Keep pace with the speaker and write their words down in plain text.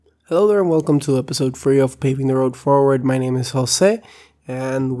Hello there and welcome to episode 3 of Paving the Road Forward. My name is Jose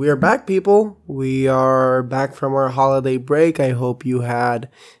and we are back, people. We are back from our holiday break. I hope you had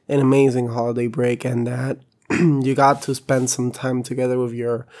an amazing holiday break and that you got to spend some time together with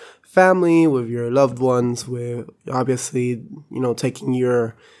your family, with your loved ones, with obviously, taking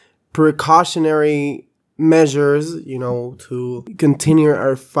your precautionary measures, to continue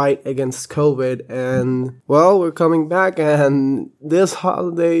our fight against COVID. And well, we're coming back and this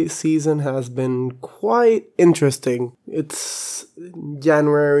holiday season has been quite interesting. It's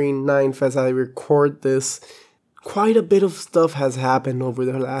January 9th as I record this. Quite a bit of stuff has happened over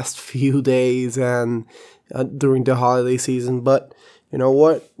the last few days and during the holiday season, but you know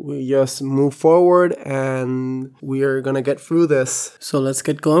what? We just move forward and we are going to get through this. So let's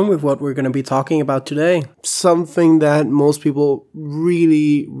get going with what we're going to be talking about today. Something that most people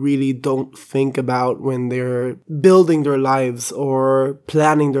really don't think about when they're building their lives or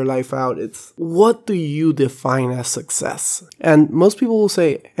planning their life out. It's what do you define as success? And most people will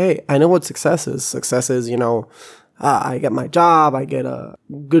say, hey, I know what success is. Success is, I get my job, I get a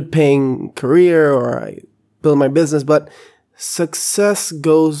good paying career, or I build my business, but success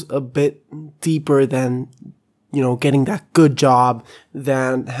goes a bit deeper than, getting that good job,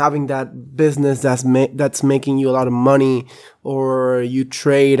 than having that business that's making you a lot of money, or you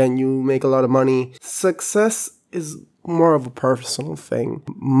trade and you make a lot of money. Success is more of a personal thing.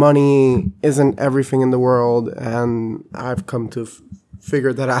 Money isn't everything in the world, and I've come to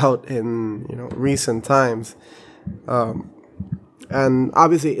figure that out in, recent times. And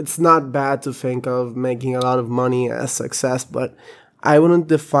obviously, it's not bad to think of making a lot of money as success, but I wouldn't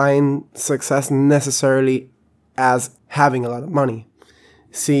define success necessarily as having a lot of money.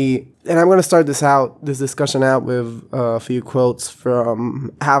 See, and I'm going to start this discussion out with a few quotes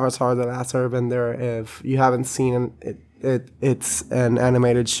from Avatar: The Last Airbender. If you haven't seen it, it's an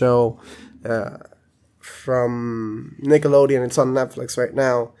animated show from Nickelodeon. It's on Netflix right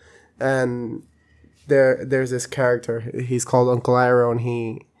now, and there's this character. He's called Uncle Iroh, and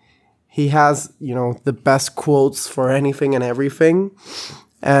he has the best quotes for anything and everything.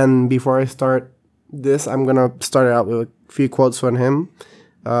 And before I start this, I'm gonna start out with a few quotes from him.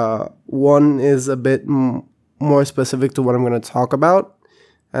 One is a bit more specific to what I'm gonna talk about,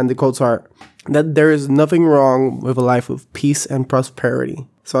 and the quotes are that there is nothing wrong with a life of peace and prosperity.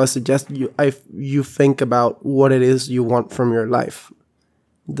 So I suggest you think about what it is you want from your life.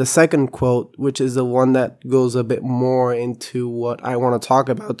 The second quote, which is the one that goes a bit more into what I want to talk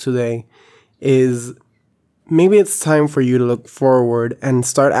about today, is maybe it's time for you to look forward and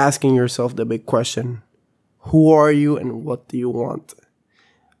start asking yourself the big question. Who are you and what do you want?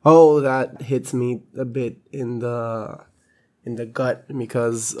 Oh, that hits me a bit in the gut,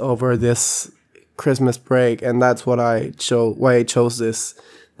 because over this Christmas break, and that's what why I chose this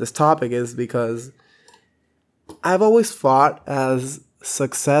topic, is because I've always thought as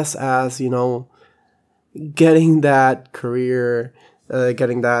success as, getting that career,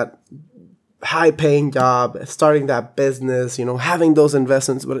 getting that high paying job, starting that business, having those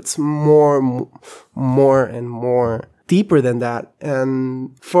investments, but it's more and more deeper than that.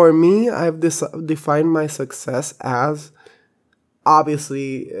 And for me, I've defined my success as,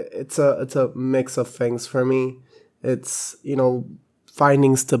 obviously, it's a mix of things for me. It's,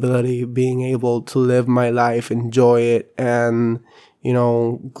 finding stability, being able to live my life, enjoy it, and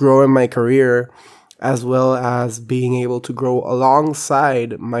grow in my career, as well as being able to grow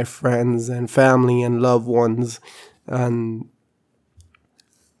alongside my friends and family and loved ones. And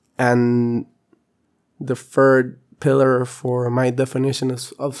the third pillar for my definition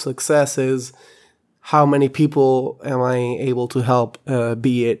of success is how many people am I able to help,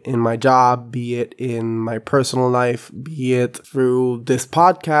 be it in my job, be it in my personal life, be it through this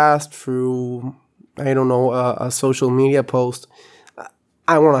podcast, through, a social media post.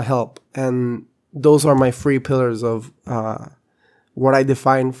 I want to help, and those are my three pillars of what I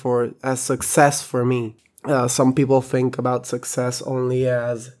define as success for me. Some people think about success only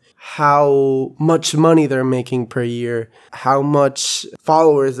as how much money they're making per year, how much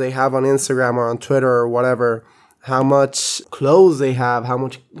followers they have on Instagram or on Twitter or whatever, how much clothes they have, how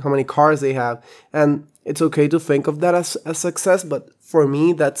many cars they have, and it's okay to think of that as success, but for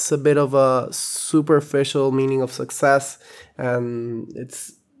me, that's a bit of a superficial meaning of success, and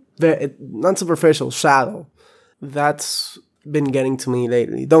it's not superficial, shallow. That's been getting to me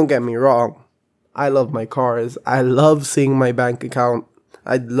lately. Don't get me wrong. I love my cars. I love seeing my bank account.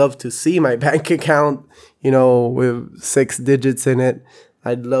 I'd love to see my bank account, with 6 digits in it.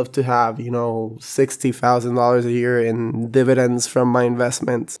 I'd love to have, $60,000 a year in dividends from my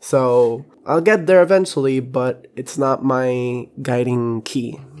investments. So I'll get there eventually, but it's not my guiding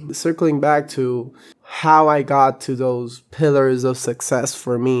key. circling back to how I got to those pillars of success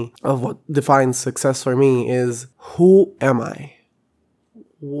for me, of what defines success for me, is who am I?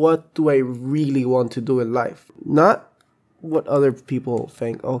 What do I really want to do in life? Not what other people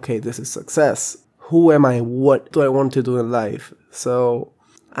think, okay, this is success. Who am I? What do I want to do in life? So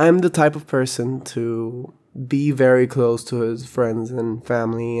I'm the type of person to be very close to his friends and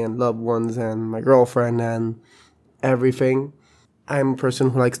family and loved ones and my girlfriend and everything. I'm a person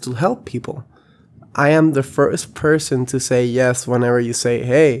who likes to help people. I am the first person to say yes whenever you say,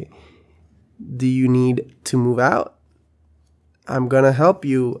 hey, do you need to move out? I'm going to help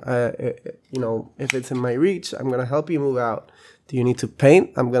you. If it's in my reach, I'm going to help you move out. Do you need to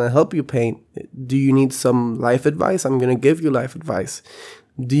paint? I'm going to help you paint. Do you need some life advice? I'm going to give you life advice.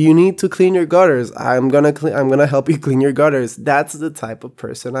 Do you need to clean your gutters? I'm going to help you clean your gutters. That's the type of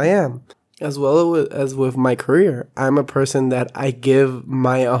person I am. As well as with my career, I'm a person that I give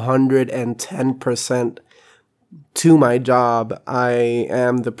my 110% to my job. I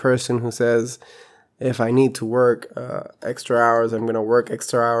am the person who says, if I need to work extra hours, I'm going to work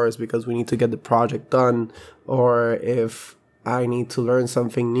extra hours because we need to get the project done. Or if I need to learn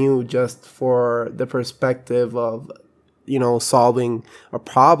something new just for the perspective of, solving a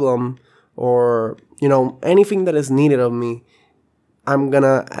problem or, anything that is needed of me, I'm going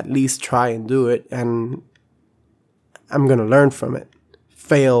to at least try and do it, and I'm going to learn from it,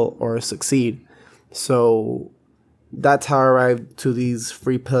 fail or succeed. So that's how I arrived to these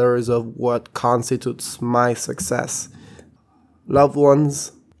 3 pillars of what constitutes my success. Loved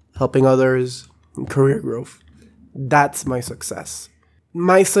ones, helping others, and career growth. That's my success.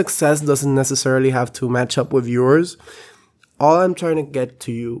 My success doesn't necessarily have to match up with yours. All I'm trying to get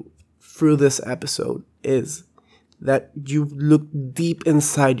to you through this episode is that you look deep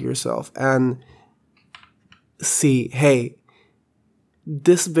inside yourself and see, hey,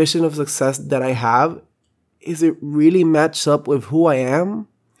 this vision of success that I have, is it really matched up with who I am?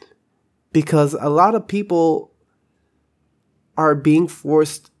 Because a lot of people are being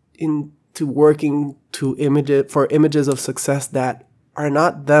forced into working to images of success that are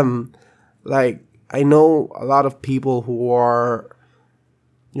not them. Like, I know a lot of people who are,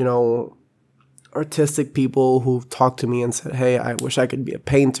 artistic people who've talked to me and said, hey, I wish I could be a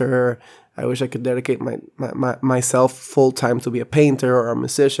painter. I wish I could dedicate myself full time to be a painter or a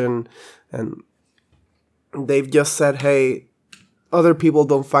musician. And they've just said, hey, other people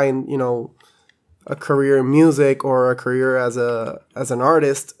don't find, a career in music or a career as an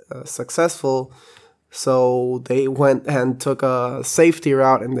artist successful. So they went and took a safety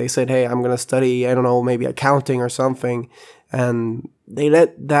route and they said, hey, I'm going to study, I don't know, maybe accounting or something. And they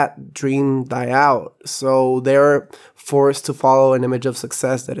let that dream die out. So they're forced to follow an image of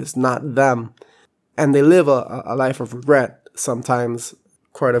success that is not them. And they live a life of regret sometimes.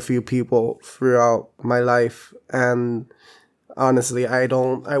 Quite a few people throughout my life. And honestly, I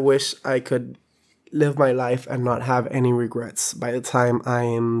wish I could live my life and not have any regrets by the time I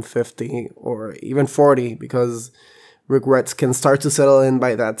am 50 or even 40, because regrets can start to settle in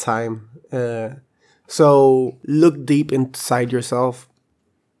by that time. So look deep inside yourself.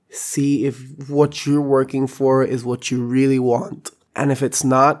 See if what you're working for is what you really want. And if it's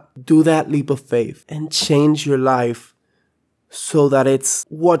not, do that leap of faith and change your life so that it's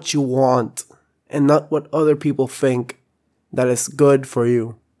what you want and not what other people think that is good for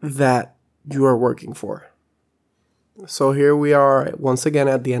you, that you are working for. So here we are once again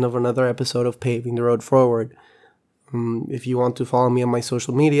at the end of another episode of Paving the Road Forward. If you want to follow me on my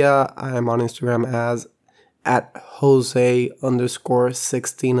social media, I am on Instagram as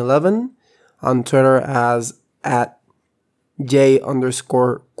 @Jose_1611, on Twitter as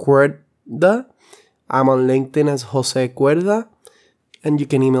 @J_Cuerda. I'm on LinkedIn as Jose Cuerda, and you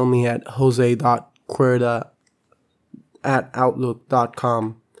can email me at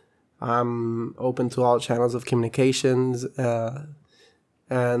jose.cuerda@outlook.com. I'm open to all channels of communications,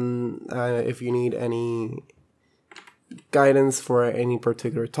 and if you need any guidance for any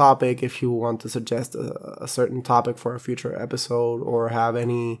particular topic, if you want to suggest a certain topic for a future episode or have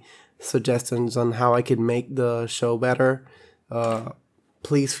any suggestions on how I could make the show better,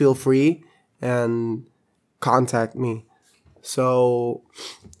 please feel free and contact me. So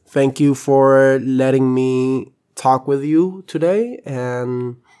thank you for letting me talk with you today,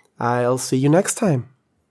 and I'll see you next time.